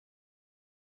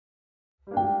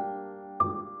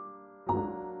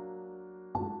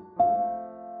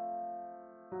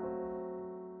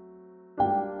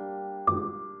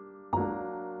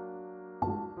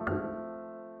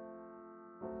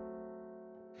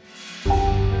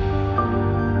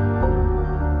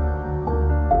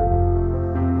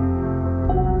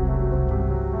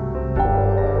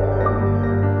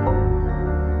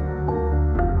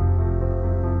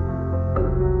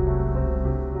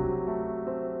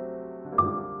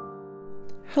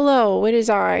Hello, it is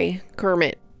I,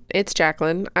 Kermit. It's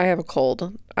Jacqueline. I have a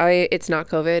cold. It's not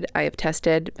COVID. I have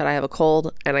tested, but I have a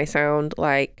cold and I sound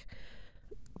like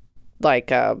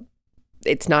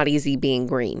it's not easy being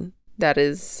green.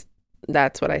 That's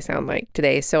what I sound like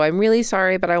today. So I'm really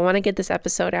sorry, but I want to get this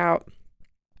episode out.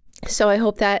 So I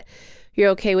hope that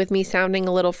you're okay with me sounding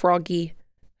a little froggy.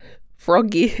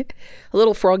 Froggy. A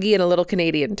little froggy and a little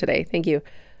Canadian today. Thank you.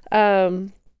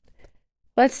 Um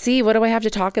Let's see, what do I have to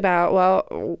talk about?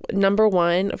 Well, number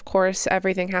one, of course,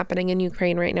 everything happening in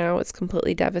Ukraine right now. It's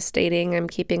completely devastating. I'm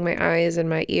keeping my eyes and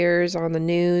my ears on the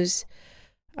news.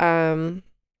 Um,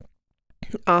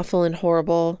 Awful and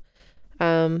horrible.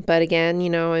 But again,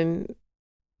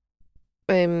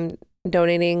 I'm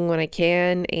donating when I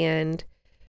can and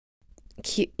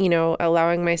keep,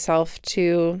 allowing myself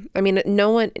to. I mean,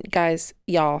 no one, guys,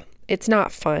 y'all, it's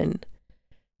not fun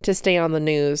to stay on the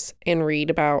news and read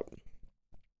about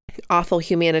awful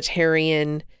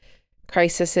humanitarian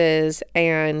crises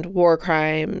and war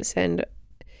crimes and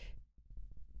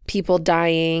people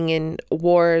dying and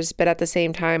wars. But at the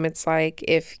same time, it's like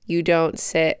if you don't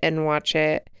sit and watch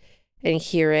it and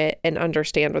hear it and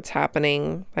understand what's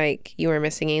happening, like you are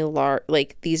missing a lot.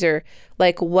 Like these are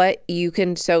like what you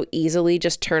can so easily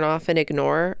just turn off and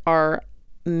ignore are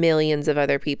millions of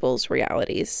other people's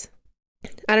realities.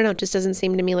 I don't know, it just doesn't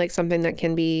seem to me like something that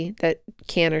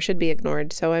can or should be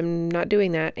ignored. So I'm not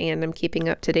doing that, and I'm keeping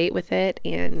up to date with it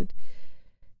and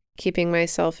keeping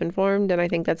myself informed. And I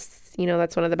think that's one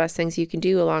of the best things you can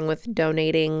do, along with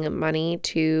donating money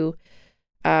to,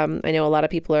 I know a lot of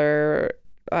people are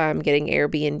getting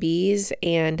Airbnbs,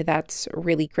 and that's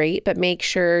really great, but make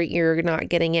sure you're not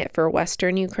getting it for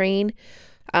Western Ukraine.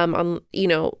 Well,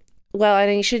 and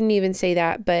I shouldn't even say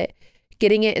that, but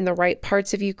getting it in the right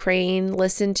parts of Ukraine.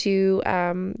 Listen to,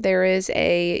 there is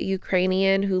a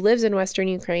Ukrainian who lives in Western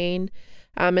Ukraine,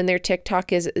 and their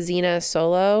TikTok is Xena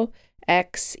Solo,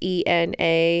 XENASOLO,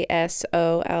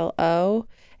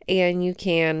 and you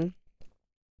can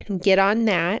get on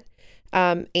that.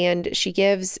 And she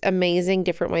gives amazing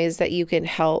different ways that you can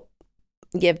help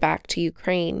give back to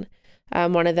Ukraine.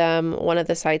 One of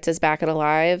the sites is Back and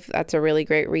Alive. That's a really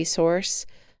great resource.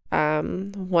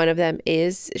 One of them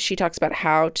is, she talks about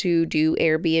how to do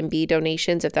Airbnb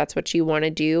donations if that's what you want to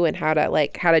do, and how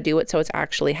to do it so it's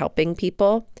actually helping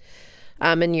people.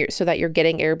 So that you're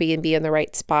getting Airbnb in the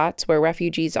right spots where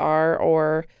refugees are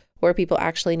or where people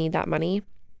actually need that money.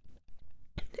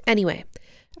 Anyway,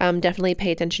 definitely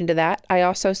pay attention to that. I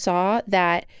also saw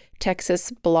that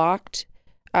Texas blocked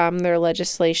their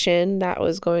legislation that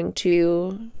was going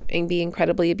to be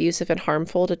incredibly abusive and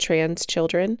harmful to trans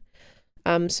children.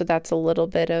 So that's a little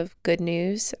bit of good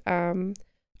news.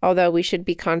 Although we should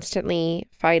be constantly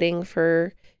fighting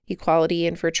for equality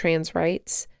and for trans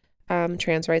rights.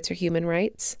 Trans rights are human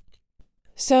rights.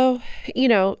 So,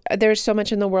 there's so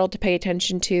much in the world to pay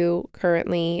attention to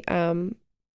currently. And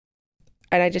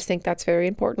I just think that's very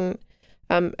important,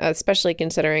 especially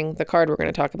considering the card we're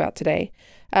going to talk about today.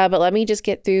 But let me just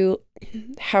get through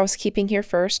housekeeping here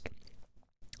first.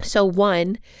 So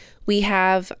one, we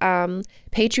have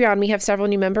Patreon. We have several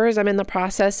new members. I'm in the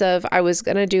process of, I was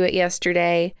going to do it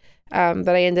yesterday, but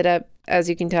I ended up, as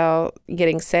you can tell,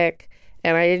 getting sick.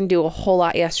 And I didn't do a whole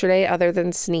lot yesterday other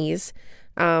than sneeze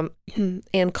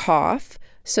and cough.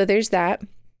 So there's that.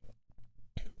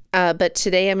 But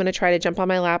today I'm going to try to jump on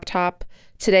my laptop.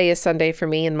 Today is Sunday for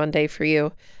me and Monday for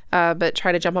you. But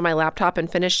try to jump on my laptop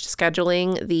and finish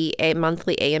scheduling the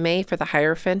monthly AMA for the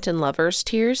Hierophant and Lovers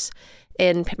tiers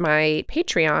in my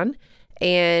Patreon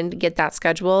and get that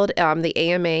scheduled. The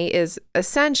AMA is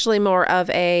essentially more of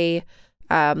a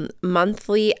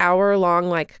monthly hour-long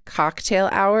like cocktail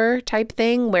hour type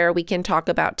thing where we can talk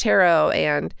about tarot,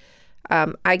 and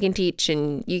I can teach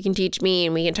and you can teach me,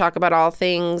 and we can talk about all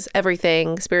things,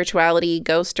 everything, spirituality,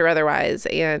 ghost or otherwise.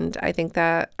 And I think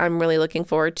that I'm really looking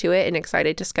forward to it and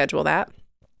excited to schedule that.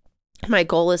 My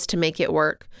goal is to make it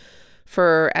work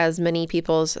for as many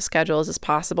people's schedules as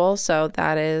possible. So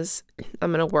I'm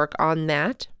going to work on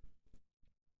that.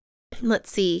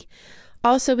 Let's see.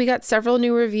 Also, we got several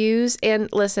new reviews, and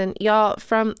listen, y'all,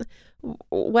 from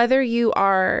whether you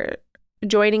are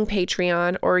joining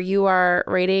Patreon or you are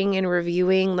rating and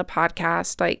reviewing the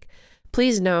podcast, like,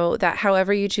 please know that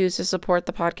however you choose to support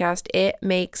the podcast, it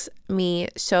makes me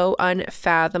so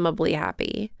unfathomably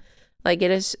happy. Like,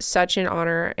 it is such an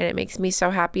honor, and it makes me so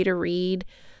happy to read.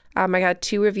 I got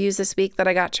 2 reviews this week that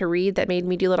I got to read that made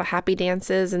me do little happy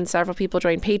dances, and several people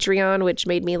joined Patreon, which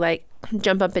made me like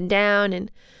jump up and down,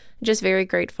 and just very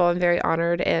grateful and very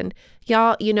honored. And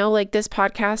y'all, like, this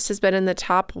podcast has been in the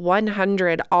top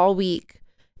 100 all week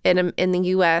in the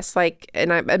US, like,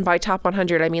 and by top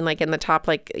 100, I mean like in the top,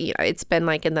 like, it's been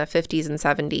like in the 50s and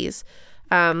 70s.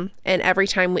 And every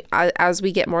time as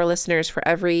we get more listeners, for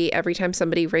every time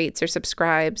somebody rates or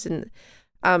subscribes and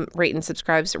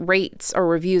rates or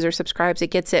reviews or subscribes, it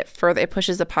gets it further, it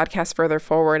pushes the podcast further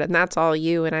forward. And that's all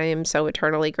you. And I am so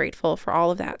eternally grateful for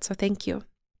all of that. So thank you.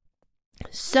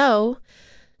 So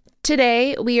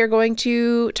today we are going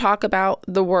to talk about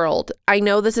the world. I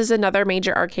know this is another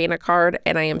Major Arcana card,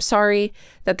 and I am sorry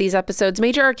that these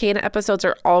Major Arcana episodes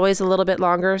are always a little bit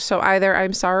longer. So either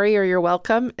I'm sorry or you're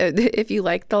welcome if you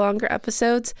like the longer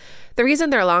episodes. The reason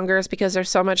they're longer is because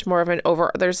there's so much more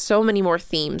of there's so many more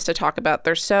themes to talk about.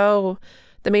 The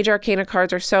Major Arcana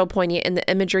cards are so poignant, and the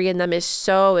imagery in them is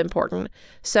so important.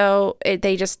 So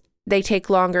they take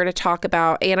longer to talk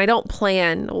about, and I don't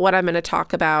plan what I'm going to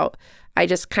talk about. I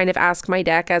just kind of ask my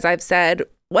deck, as I've said,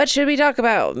 what should we talk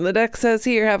about? And the deck says,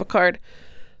 here, have a card.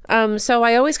 So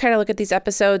I always kind of look at these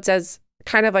episodes as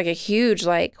kind of like a huge,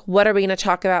 like, what are we going to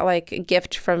talk about? Like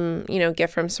gift from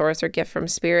source or gift from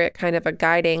spirit, kind of a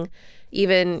guiding,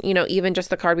 even just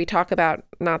the card we talk about,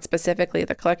 not specifically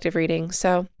the collective reading.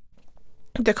 So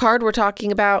the card we're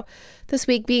talking about this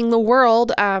week, being the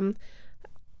world,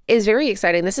 is very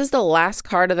exciting. This is the last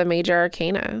card of the Major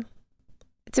Arcana.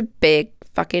 It's a big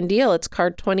fucking deal. It's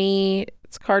card 20.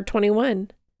 It's card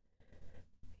 21.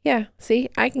 Yeah, see,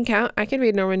 I can count. I can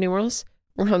read Roman numerals.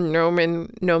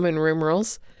 Roman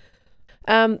numerals.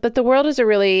 But the world is a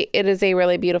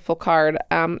really beautiful card.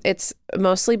 It's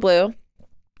mostly blue.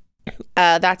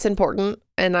 That's important,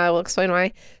 and I will explain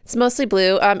why. It's mostly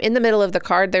blue. In the middle of the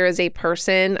card, there is a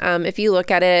person. If you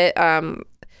look at it,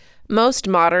 most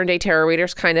modern day tarot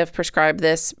readers kind of prescribe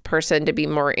this person to be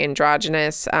more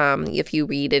androgynous. If you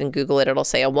read it and Google it, it'll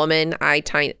say a woman. I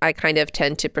kind of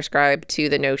tend to prescribe to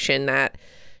the notion that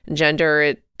gender,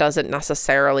 it doesn't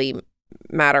necessarily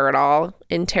matter at all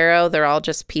in tarot. They're all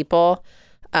just people.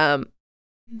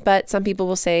 But some people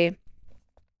will say,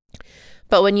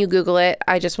 but when you Google it,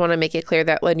 I just want to make it clear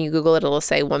that when you Google it, it'll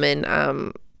say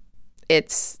woman.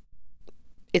 It's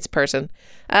person.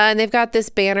 And they've got this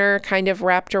banner kind of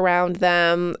wrapped around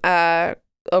them,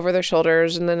 over their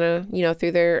shoulders, and then,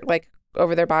 through their, like,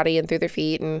 over their body and through their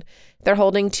feet. And they're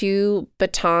holding two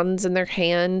batons in their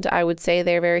hand. I would say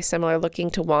they're very similar looking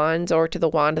to wands, or to the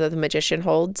wand that the magician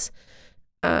holds,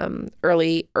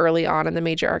 early on in the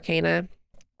Major Arcana.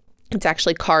 It's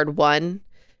actually card 1,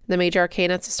 the Major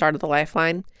Arcana. It's the start of the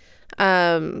lifeline.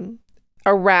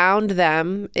 Around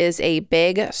them is a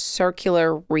big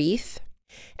circular wreath.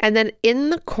 And then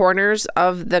in the corners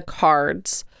of the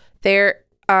cards, there,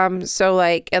 so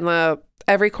like in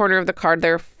every corner of the card,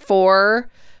 there are 4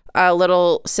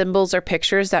 little symbols or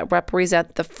pictures that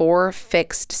represent the 4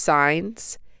 fixed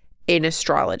signs in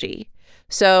astrology.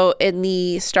 So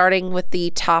starting with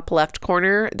the top left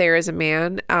corner, there is a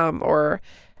man,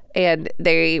 and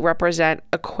they represent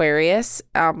Aquarius.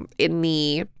 In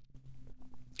the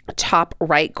top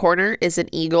right corner is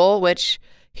an eagle, which,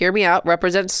 hear me out,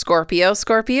 represents Scorpio.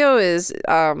 Scorpio is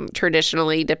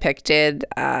traditionally depicted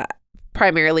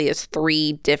primarily as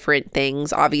 3 different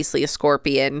things. Obviously a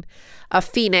scorpion, a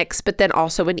phoenix, but then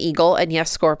also an eagle. And yes,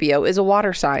 Scorpio is a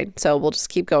water sign. So we'll just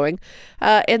keep going.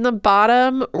 In the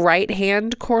bottom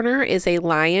right-hand corner is a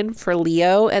lion for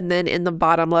Leo. And then in the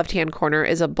bottom left-hand corner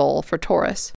is a bull for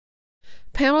Taurus.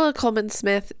 Pamela Colman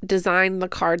Smith designed the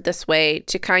card this way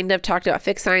to kind of talk about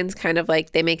fixed signs, kind of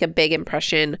like they make a big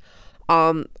impression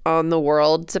on the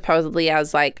world, supposedly,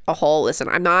 as like a whole. Listen,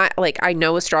 I'm not, like, I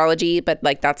know astrology, but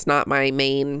like that's not my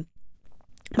main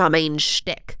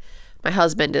shtick. My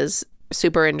husband is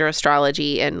super into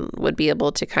astrology and would be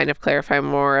able to kind of clarify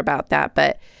more about that.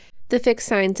 But the fixed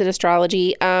signs in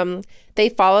astrology, they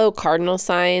follow cardinal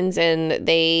signs, and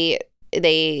they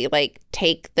like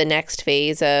take the next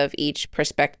phase of each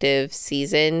prospective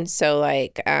season. So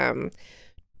like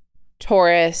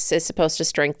Taurus is supposed to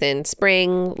strengthen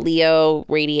spring, Leo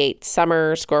radiates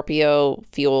summer, Scorpio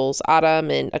fuels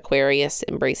autumn, and Aquarius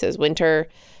embraces winter.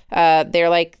 They're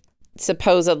like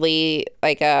supposedly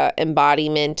like a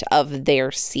embodiment of their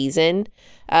season.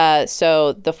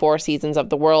 So the 4 seasons of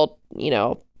the world,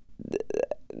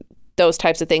 those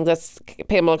types of things. That's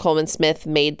Pamela Colman Smith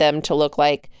made them to look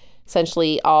like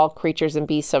essentially all creatures and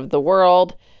beasts of the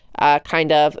world,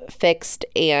 kind of fixed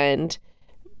and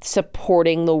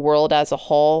supporting the world as a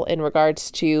whole in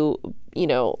regards to,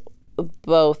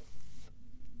 both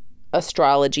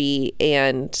astrology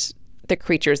and the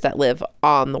creatures that live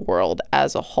on the world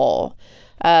as a whole.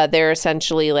 They're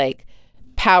essentially like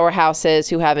powerhouses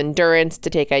who have endurance to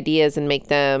take ideas and make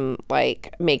them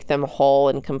whole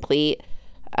and complete,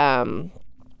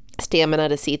 stamina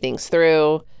to see things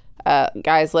through,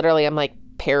 Guys, literally, I'm like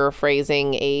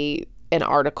paraphrasing an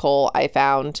article I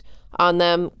found on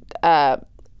them.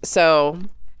 So,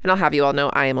 and I'll have you all know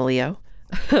I am a Leo.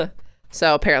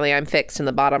 So apparently I'm fixed in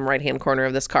the bottom right-hand corner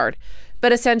of this card.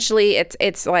 But essentially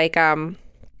it's like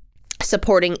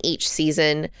supporting each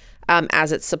season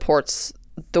as it supports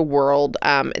the world.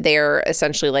 They're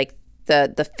essentially like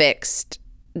the fixed.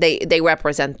 They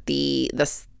represent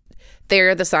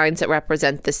they're the signs that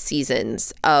represent the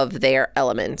seasons of their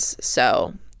elements.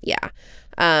 So yeah.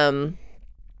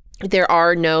 There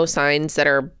are no signs that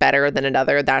are better than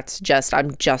another.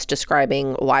 I'm just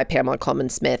describing why Pamela Coleman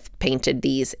Smith painted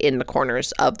these in the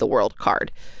corners of the world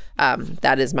card.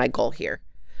 That is my goal here.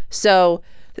 So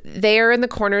they're in the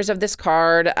corners of this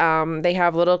card. They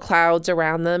have little clouds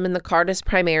around them, and the card is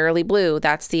primarily blue.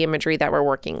 That's the imagery that we're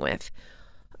working with.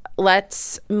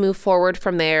 Let's move forward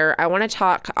from there. I want to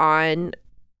talk on,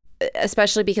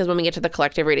 especially because when we get to the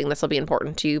collective reading, this will be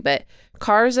important too, but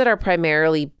cards that are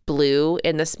primarily blue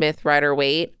in the Smith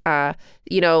Rider-Waite,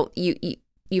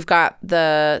 you've got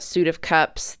the Suit of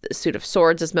Cups, the Suit of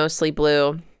Swords is mostly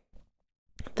blue.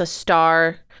 The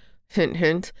Star, hint,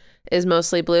 hint, is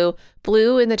mostly blue.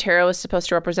 Blue in the tarot is supposed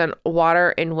to represent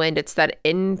water and wind. It's that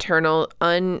internal,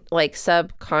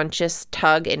 subconscious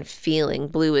tug and feeling.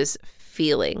 Blue is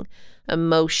feeling,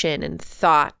 emotion and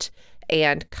thought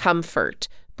and comfort.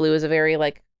 Blue is a very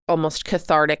almost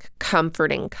cathartic,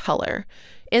 comforting color.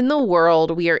 In the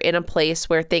world, we are in a place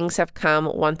where things have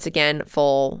come once again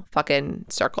full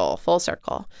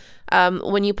circle.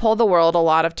 When you pull the world, a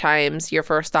lot of times your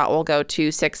first thought will go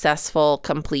to successful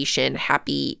completion,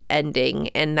 happy ending,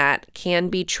 and that can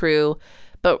be true.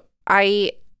 But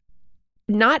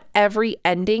not every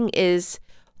ending is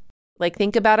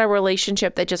think about a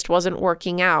relationship that just wasn't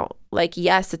working out.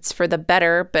 Yes, it's for the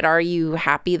better, but are you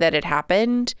happy that it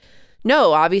happened?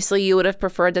 No, obviously you would have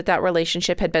preferred that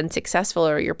relationship had been successful,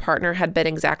 or your partner had been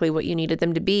exactly what you needed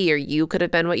them to be, or you could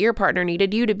have been what your partner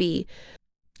needed you to be.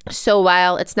 So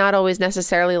while it's not always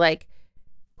necessarily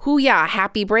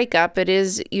happy breakup, it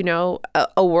is,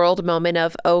 a world moment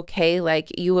of, okay,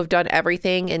 you have done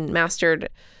everything and mastered.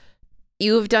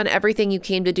 You have done everything you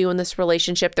came to do in this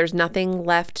relationship. There's nothing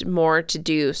left more to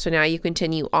do. So now you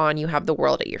continue on. You have the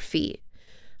world at your feet.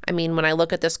 I mean, when I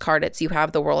look at this card, it's you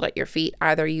have the world at your feet.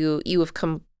 Either you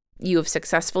have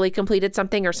successfully completed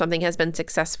something, or something has been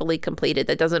successfully completed.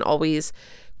 That doesn't always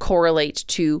correlate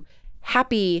to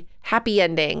happy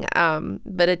ending,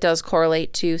 but it does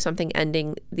correlate to something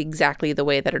ending exactly the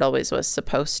way that it always was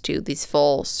supposed to. These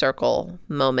full circle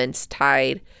moments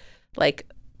tied,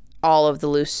 all of the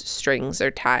loose strings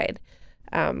are tied.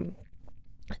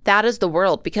 That is the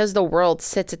world, because the world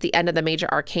sits at the end of the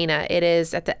major arcana. It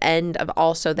is at the end of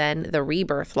also then the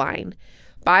rebirth line.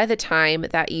 By the time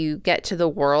that you get to the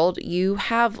world, you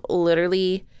have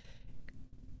literally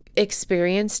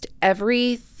experienced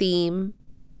every theme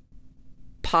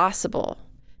possible,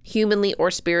 humanly or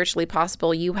spiritually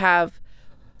possible. You have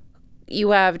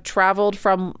traveled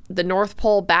from the North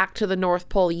Pole back to the North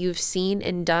Pole. You've seen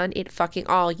and done it fucking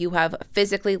all. You have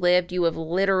physically lived. You have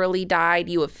literally died.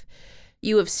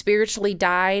 You have spiritually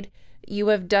died. You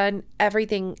have done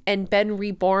everything and been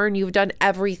reborn. You've done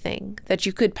everything that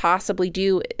you could possibly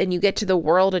do. And you get to the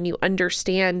world and you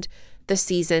understand the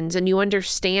seasons, and you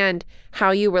understand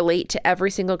how you relate to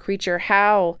every single creature,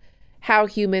 how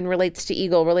human relates to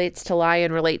eagle, relates to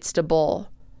lion, relates to bull,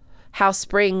 how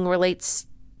spring relates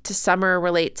to summer,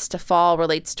 relates to fall,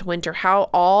 relates to winter, how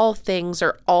all things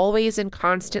are always and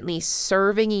constantly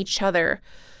serving each other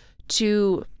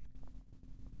to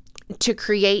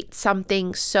create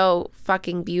something so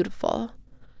fucking beautiful.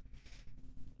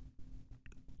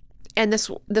 And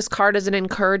this card is an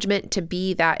encouragement to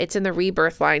be that. It's in the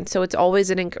rebirth line. So it's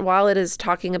always while it is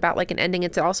talking about an ending,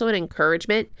 it's also an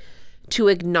encouragement to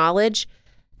acknowledge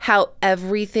how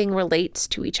everything relates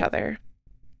to each other.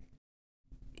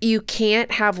 You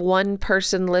can't have one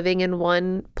person living in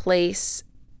one place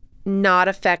not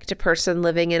affect a person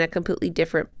living in a completely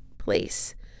different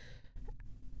place.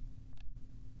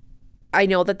 I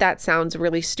know that sounds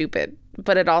really stupid,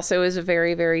 but it also is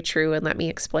very, very true. And let me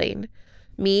explain.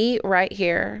 Me right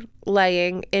here,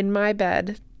 laying in my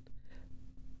bed,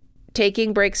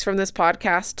 taking breaks from this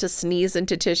podcast to sneeze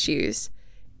into tissues,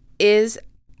 is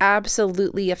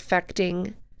absolutely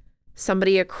affecting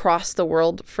somebody across the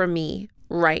world from me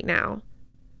right now.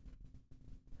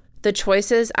 The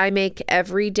choices I make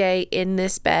every day in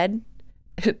this bed,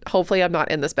 hopefully I'm not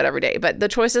in this bed every day, but the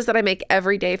choices that I make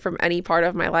every day from any part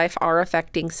of my life are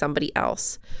affecting somebody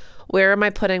else. Where am I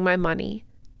putting my money?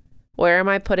 Where am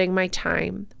I putting my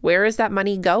time? Where is that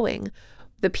money going?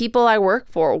 The people I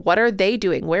work for, what are they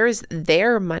doing? Where is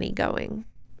their money going?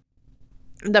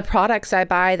 the products I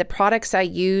buy, the products I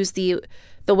use, the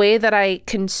way that I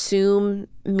consume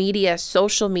media,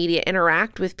 social media,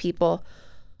 interact with people,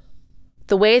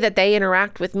 the way that they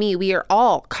interact with me, we are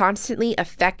all constantly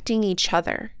affecting each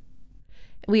other.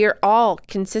 We are all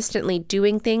consistently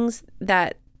doing things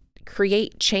that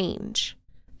create change.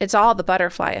 It's all the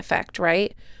butterfly effect,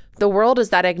 right? The world is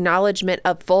that acknowledgement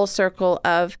of full circle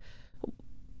of,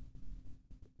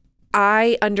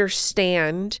 I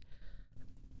understand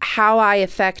how I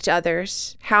affect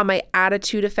others, how my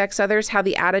attitude affects others, how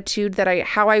the attitude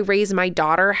how I raise my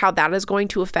daughter, how that is going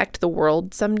to affect the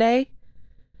world someday.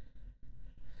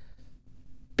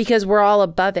 Because we're all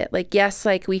above it. Like, yes,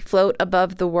 like we float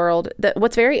above the world.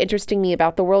 What's very interesting to me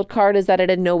about the world card is that it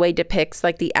in no way depicts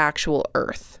like the actual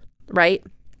earth, right?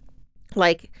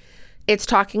 Like, it's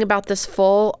talking about this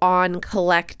full on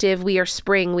collective. We are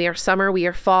spring, we are summer, we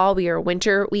are fall, we are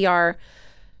winter, we are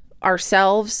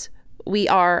ourselves, we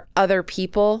are other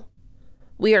people.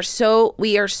 We are so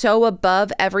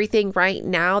above everything right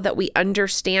now that we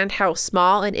understand how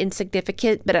small and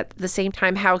insignificant, but at the same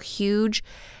time, how huge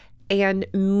and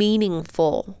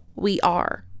meaningful we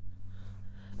are.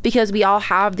 Because we all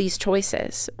have these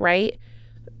choices, right?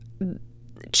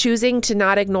 Choosing to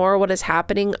not ignore what is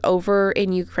happening over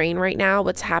in Ukraine right now,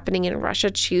 what's happening in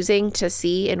Russia, choosing to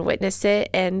see and witness it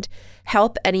and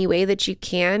help any way that you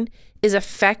can is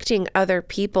affecting other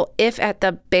people. If at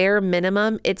the bare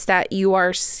minimum, it's that you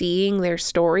are seeing their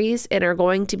stories and are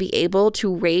going to be able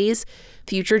to raise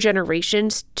future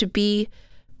generations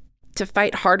to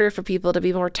fight harder for people, to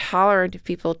be more tolerant of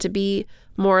people, to be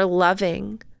more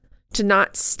loving, to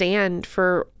not stand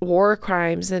for war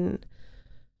crimes and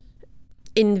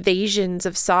invasions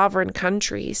of sovereign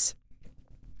countries.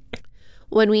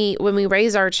 When we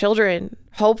raise our children,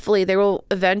 hopefully there will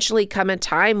eventually come a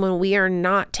time when we are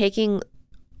not taking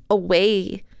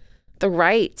away the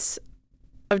rights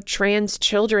of trans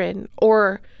children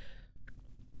or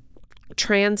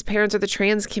trans parents or the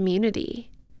trans community,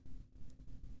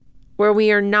 where we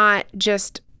are not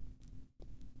just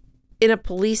in a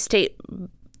police state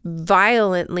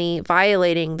violently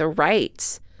violating the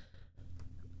rights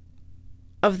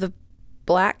of the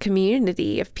Black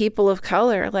community, of people of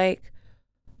color. Like,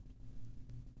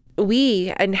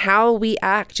 we and how we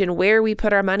act and where we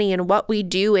put our money and what we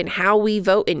do and how we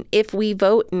vote and if we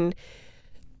vote and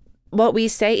what we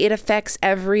say, it affects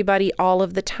everybody all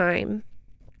of the time.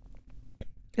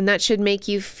 And that should make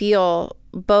you feel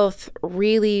both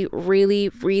really, really,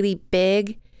 really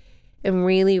big and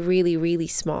really, really, really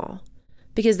small,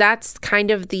 because that's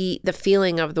kind of the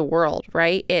feeling of the world,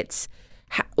 right?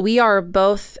 We are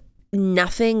both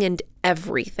nothing and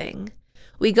everything.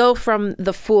 We go from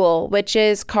the Fool, which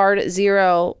is card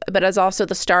 0, but is also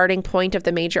the starting point of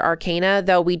the major arcana,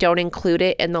 though we don't include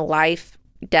it in the life,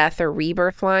 death, or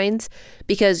rebirth lines,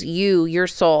 because your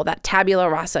soul, that tabula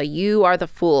rasa, you are the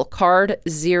Fool, card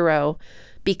 0,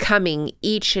 becoming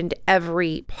each and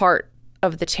every part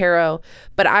of the tarot.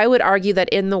 But I would argue that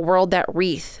in the world, that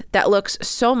wreath that looks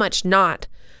so much not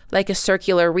like a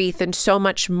circular wreath and so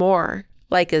much more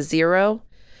like a 0,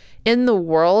 in the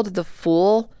world, the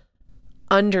Fool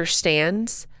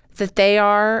understands that they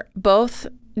are both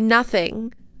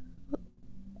nothing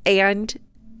and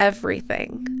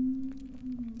everything.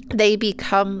 They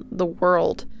become the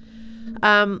world.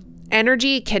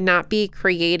 Energy cannot be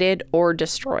created or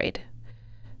destroyed.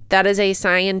 That is a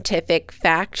scientific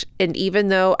fact. And even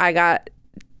though I got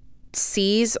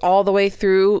C's all the way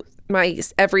through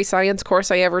every science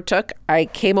course I ever took, I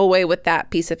came away with that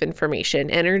piece of information.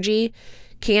 Energy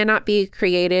cannot be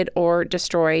created or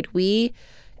destroyed. We,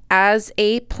 as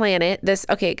a planet, this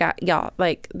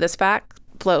fact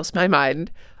blows my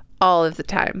mind all of the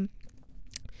time.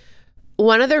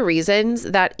 One of the reasons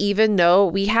that even though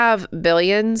we have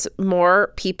billions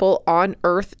more people on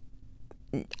Earth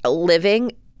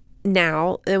living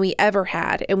now than we ever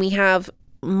had, and we have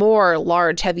more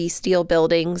large, heavy steel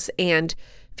buildings and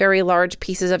very large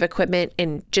pieces of equipment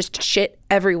and just shit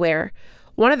everywhere,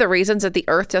 one of the reasons that the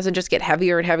Earth doesn't just get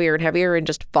heavier and heavier and heavier and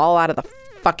just fall out of the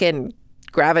fucking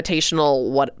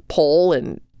gravitational pole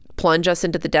and plunge us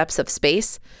into the depths of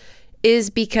space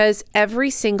is because every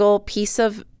single piece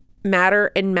of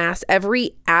matter and mass,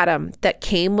 every atom that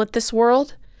came with this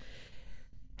world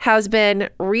has been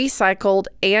recycled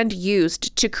and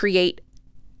used to create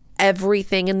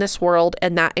everything in this world,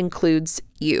 and that includes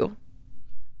you.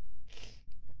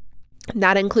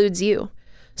 That includes you.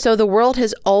 So the world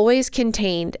has always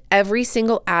contained every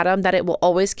single atom that it will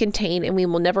always contain, and we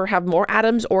will never have more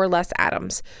atoms or less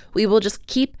atoms. We will just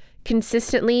keep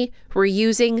consistently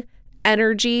reusing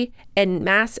energy and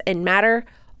mass and matter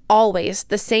always,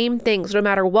 the same things, no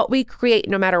matter what we create,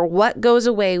 no matter what goes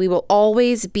away, we will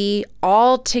always be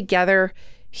all together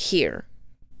here.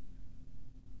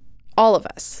 All of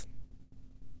us.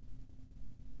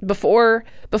 Before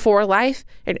life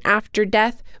and after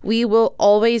death, we will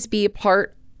always be a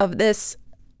part of this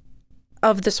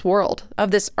world,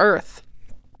 of this earth.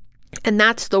 And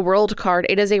that's the world card.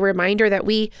 It is a reminder that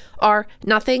we are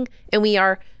nothing and we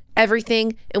are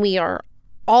everything and we are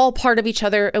all part of each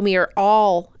other and we are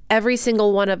all, every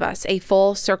single one of us, a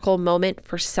full circle moment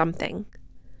for something.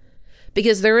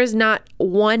 Because there is not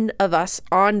one of us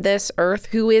on this earth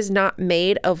who is not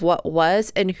made of what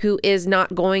was and who is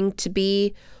not going to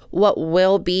be what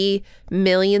will be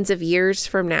millions of years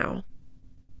from now.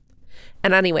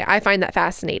 And anyway, I find that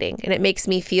fascinating, and it makes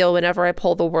me feel whenever I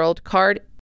pull the world card,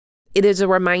 it is a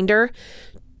reminder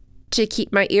to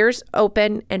keep my ears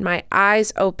open and my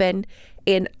eyes open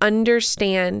and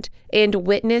understand and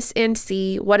witness and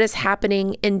see what is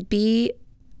happening and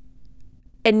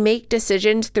make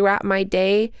decisions throughout my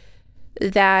day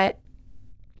that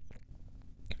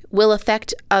will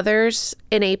affect others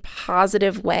in a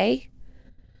positive way,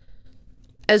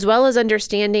 as well as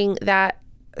understanding that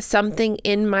something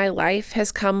in my life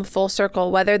has come full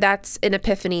circle, whether that's an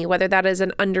epiphany, whether that is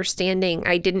an understanding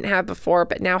I didn't have before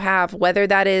but now have, whether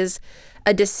that is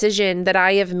a decision that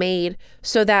I have made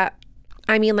so that,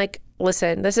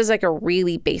 listen, this is like a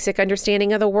really basic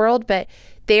understanding of the world, but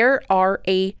there are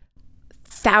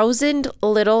 1,000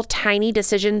 little tiny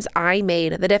decisions I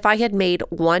made that if I had made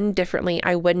one differently,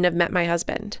 I wouldn't have met my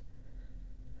husband.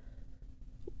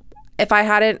 If I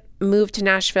hadn't moved to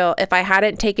Nashville, if I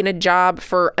hadn't taken a job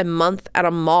for a month at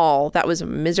a mall that was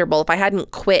miserable, if I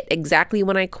hadn't quit exactly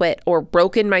when I quit or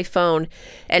broken my phone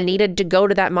and needed to go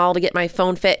to that mall to get my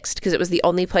phone fixed because it was the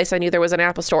only place I knew there was an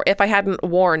Apple store, if I hadn't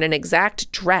worn an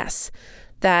exact dress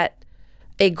that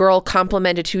a girl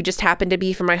complimented who just happened to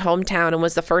be from my hometown and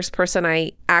was the first person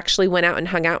I actually went out and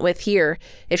hung out with here,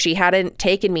 if she hadn't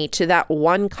taken me to that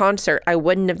one concert, I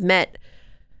wouldn't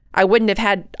have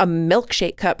had a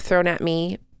milkshake cup thrown at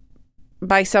me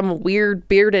by some weird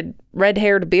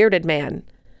red-haired bearded man.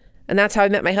 And that's how I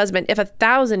met my husband. If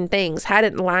 1,000 things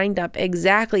hadn't lined up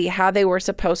exactly how they were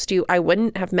supposed to, I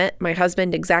wouldn't have met my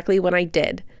husband exactly when I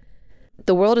did.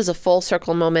 The world is a full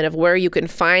circle moment of where you can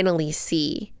finally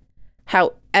see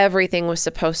how everything was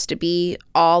supposed to be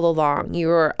all along.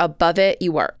 You are above it.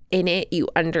 You are in it. You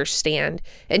understand.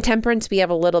 In temperance, we have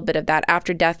a little bit of that.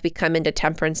 After death, we come into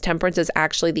temperance. Temperance is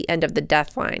actually the end of the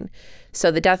death line. So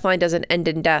the death line doesn't end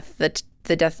in death.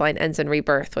 The death line ends in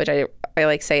rebirth, which I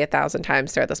say 1,000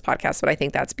 times throughout this podcast, but I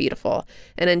think that's beautiful.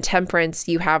 And in temperance,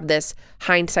 you have this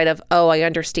hindsight of, oh, I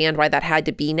understand why that had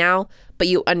to be now, but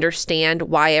you understand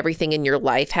why everything in your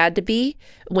life had to be.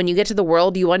 When you get to the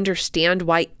world, you understand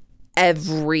why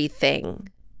everything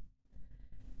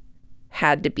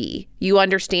had to be. You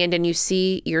understand and you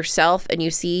see yourself and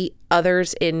you see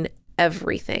others in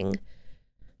everything.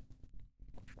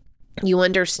 You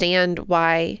understand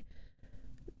why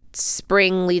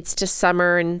spring leads to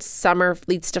summer and summer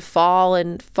leads to fall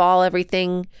and fall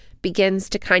everything begins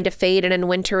to kind of fade and in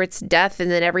winter it's death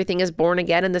and then everything is born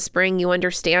again in the spring. You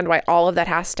understand why all of that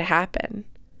has to happen.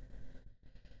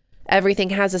 Everything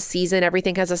has a season.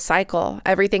 Everything has a cycle.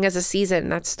 Everything has a season.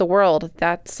 That's the world.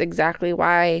 That's exactly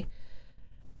why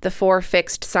the 4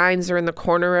 fixed signs are in the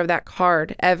corner of that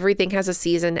card. Everything has a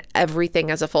season. Everything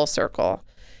has a full circle.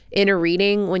 In a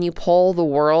reading, when you pull the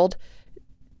world,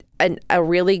 a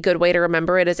really good way to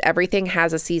remember it is everything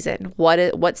has a season.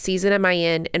 What season am I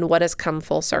in and what has come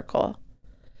full circle?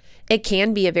 It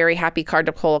can be a very happy card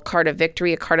to pull, a card of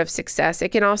victory, a card of success. It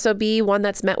can also be one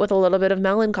that's met with a little bit of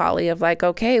melancholy of like,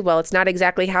 okay, well, it's not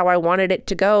exactly how I wanted it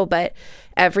to go, but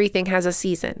everything has a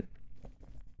season.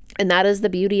 And that is the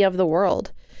beauty of the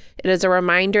world. It is a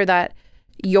reminder that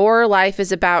your life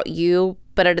is about you,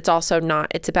 but it's also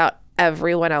not. It's about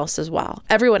everyone else as well.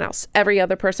 Everyone else, every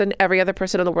other person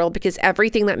in the world, because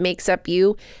everything that makes up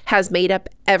you has made up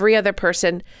every other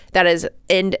person that is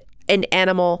in an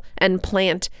animal and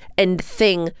plant and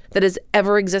thing that has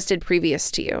ever existed previous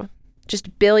to you.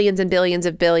 Just billions and billions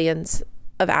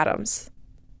of atoms.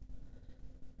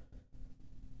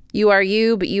 You are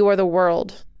you, but you are the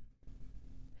world.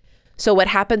 So what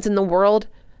happens in the world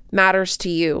matters to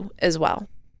you as well.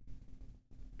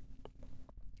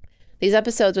 These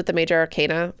episodes with the major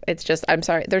arcana, I'm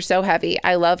sorry, they're so heavy.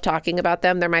 I love talking about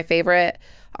them. They're my favorite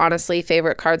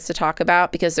cards to talk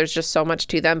about because there's just so much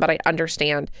to them, but I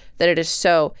understand that it is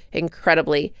so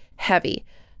incredibly heavy.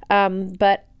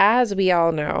 But as we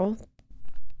all know,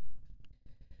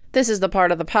 this is the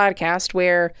part of the podcast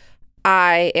where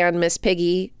I and Miss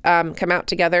Piggy come out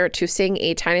together to sing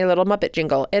a tiny little Muppet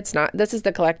jingle. This is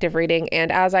the collective reading.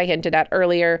 And as I hinted at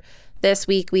earlier, this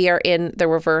week we are in the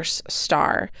reverse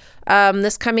star.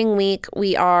 This coming week,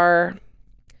 we are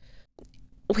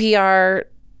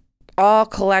all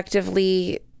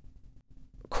collectively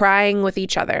crying with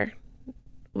each other.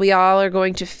 We all are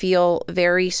going to feel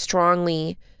very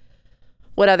strongly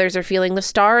what others are feeling. The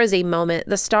star is a moment.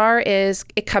 The star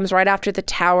it comes right after the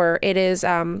tower. It is,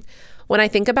 when I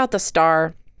think about the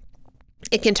star,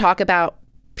 it can talk about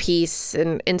peace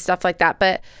and stuff like that,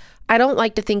 but I don't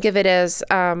like to think of it as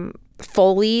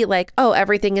fully like, oh,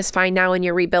 everything is fine now and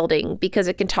you're rebuilding, because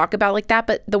it can talk about like that.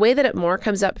 But the way that it more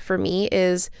comes up for me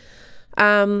is,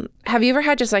 have you ever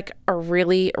had just like a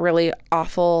really, really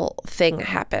awful thing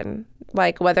happen?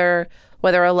 Like whether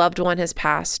a loved one has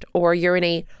passed, or you're in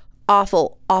a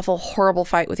awful, horrible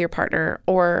fight with your partner,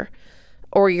 or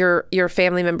your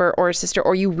family member or sister,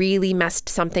 or you really messed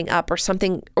something up or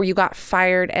something, or you got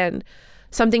fired and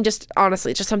something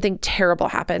honestly, something terrible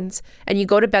happens, and you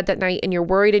go to bed that night and you're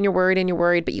worried and you're worried and you're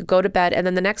worried, but you go to bed and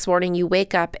then the next morning you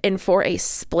wake up, and for a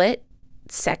split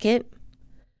second,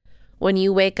 when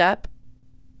you wake up,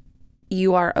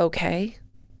 you are okay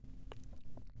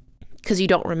because you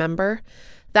don't remember.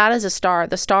 That is a star.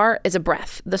 The star is a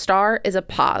breath. The star is a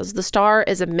pause. The star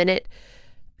is a minute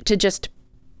to just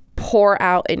pour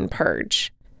out and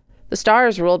purge. The star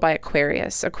is ruled by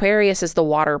Aquarius. Aquarius is the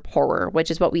water pourer, which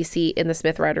is what we see in the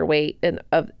Smith Rider-Waite in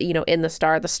the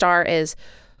star. The star is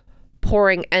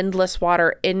pouring endless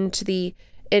water into the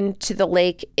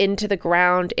lake, into the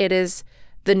ground. It is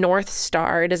the North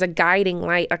Star. It is a guiding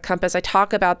light, a compass. I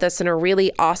talk about this in a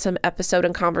really awesome episode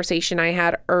and conversation I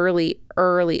had early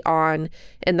on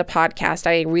in the podcast.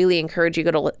 I really encourage you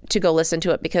to go listen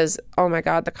to it, because, oh my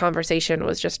God, the conversation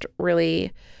was just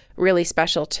really, really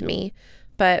special to me.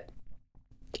 But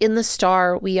in the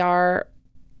star,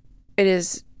 it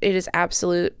is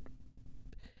absolute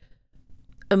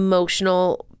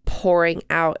emotional pouring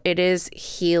out. It is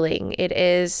healing. It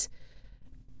is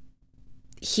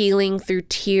healing through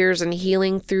tears and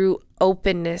healing through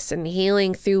openness and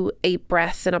healing through a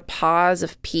breath and a pause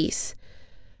of peace.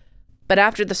 But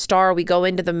after the star, we go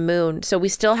into the moon. So we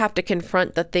still have to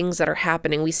confront the things that are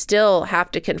happening. We still have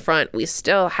to confront. We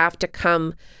still have to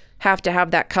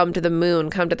have that come to the moon,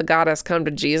 come to the goddess, come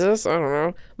to Jesus, I don't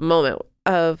know, moment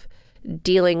of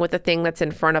dealing with the thing that's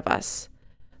in front of us.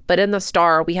 But in the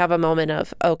star, we have a moment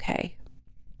of, okay.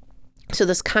 So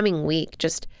this coming week,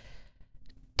 just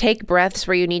take breaths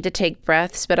where you need to take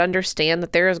breaths, but understand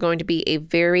that there is going to be a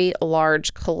very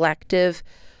large collective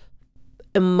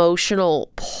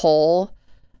emotional pull.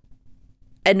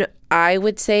 And I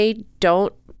would say,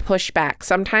 don't push back.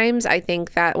 Sometimes I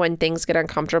think that when things get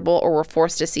uncomfortable, or we're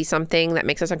forced to see something that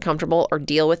makes us uncomfortable or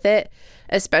deal with it,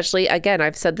 especially, again,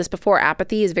 I've said this before,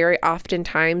 apathy is very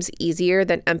oftentimes easier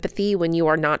than empathy when you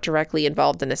are not directly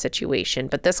involved in a situation.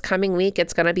 But this coming week,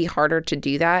 it's going to be harder to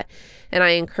do that. And I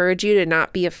encourage you to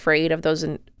not be afraid of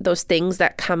those things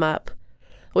that come up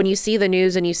when you see the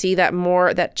news and you see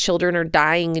that children are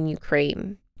dying in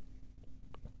Ukraine.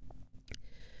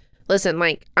 Listen,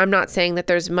 like, I'm not saying that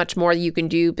there's much more you can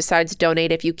do besides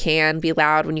donate if you can, be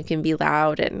loud when you can be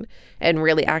loud, and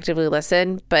really actively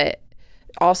listen. But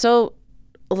also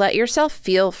let yourself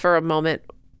feel for a moment.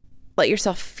 Let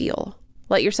yourself feel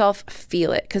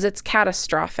it, because it's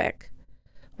catastrophic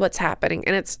what's happening,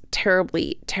 and it's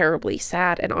terribly, terribly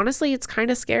sad. And honestly, it's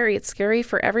kind of scary. It's scary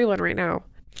for everyone right now.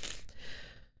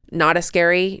 Not as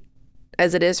scary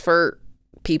as it is for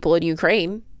people in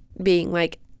Ukraine being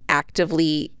like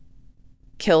actively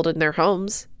killed in their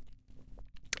homes,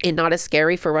 and not as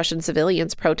scary for Russian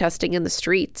civilians protesting in the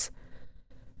streets.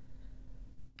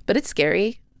 But it's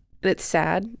scary and it's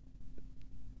sad.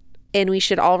 And we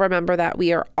should all remember that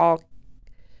we are all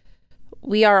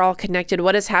connected.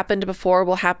 What has happened before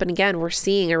will happen again. We're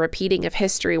seeing a repeating of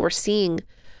history. We're seeing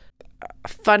a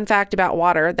fun fact about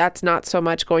water. That's not so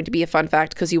much going to be a fun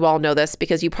fact because you all know this,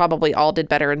 because you probably all did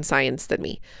better in science than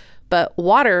me. But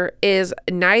water is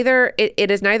neither,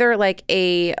 it is neither like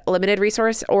a limited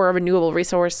resource or a renewable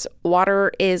resource.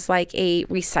 Water is like a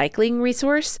recycling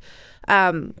resource.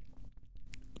 All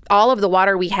of the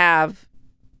water we have,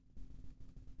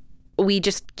 we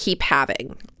just keep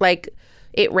having. Like,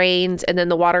 it rains and then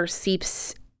the water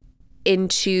seeps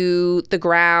into the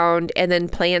ground, and then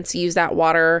plants use that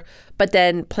water, but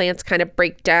then plants kind of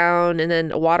break down, and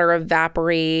then water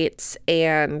evaporates,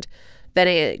 and then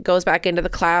it goes back into the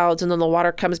clouds, and then the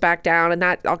water comes back down, and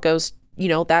that all goes,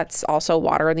 that's also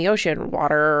water in the ocean,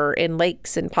 water in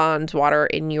lakes and ponds, water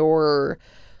in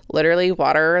literally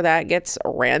water that gets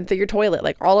ran through your toilet.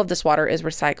 Like, all of this water is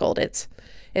recycled.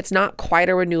 It's not quite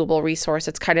a renewable resource.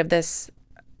 It's kind of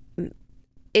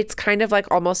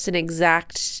like almost an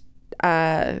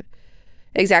exactly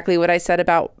what I said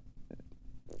about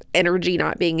energy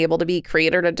not being able to be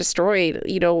created or destroyed.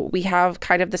 We have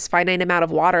kind of this finite amount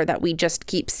of water that we just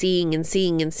keep seeing and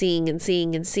seeing and seeing and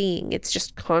seeing and seeing. It's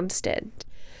just constant.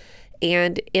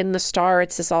 And in the star,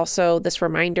 it's also this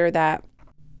reminder that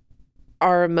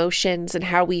our emotions and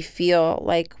how we feel,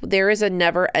 like there is a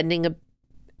never ending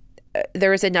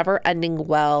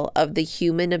well of the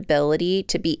human ability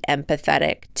to be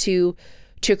empathetic, to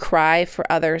cry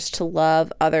for others, to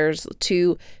love others,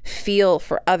 to feel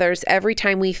for others. Every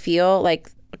time we feel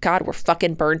like, God, we're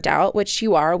fucking burnt out, which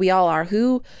we all are.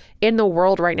 Who in the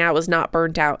world right now is not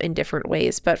burnt out in different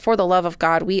ways? But for the love of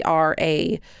God, we are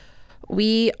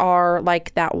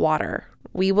like that water.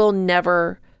 We will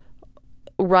never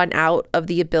run out of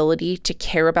the ability to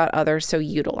care about others, so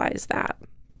utilize that.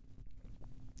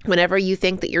 Whenever you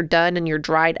think that you're done and you're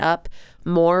dried up,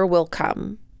 more will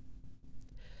come.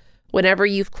 Whenever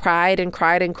you've cried and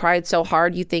cried and cried so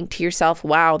hard, you think to yourself,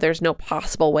 wow, there's no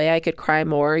possible way I could cry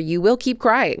more. You will keep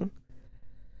crying.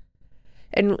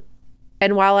 And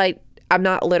while I'm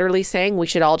not literally saying we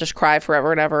should all just cry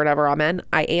forever and ever and ever, amen,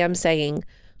 I am saying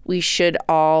we should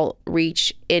all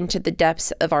reach into the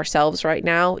depths of ourselves right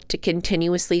now to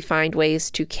continuously find ways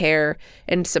to care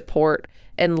and support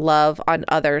and love on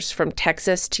others, from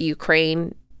Texas to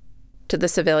Ukraine to the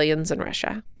civilians in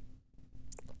Russia.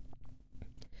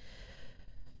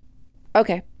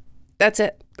 Okay, that's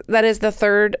it. That is the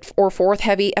third or fourth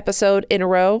heavy episode in a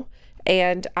row.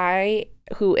 And I,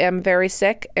 who am very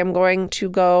sick, am going to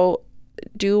go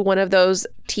do one of those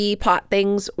teapot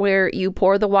things where you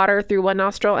pour the water through one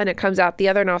nostril and it comes out the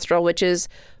other nostril, which is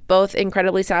both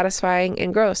incredibly satisfying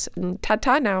and gross. And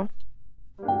ta-ta now.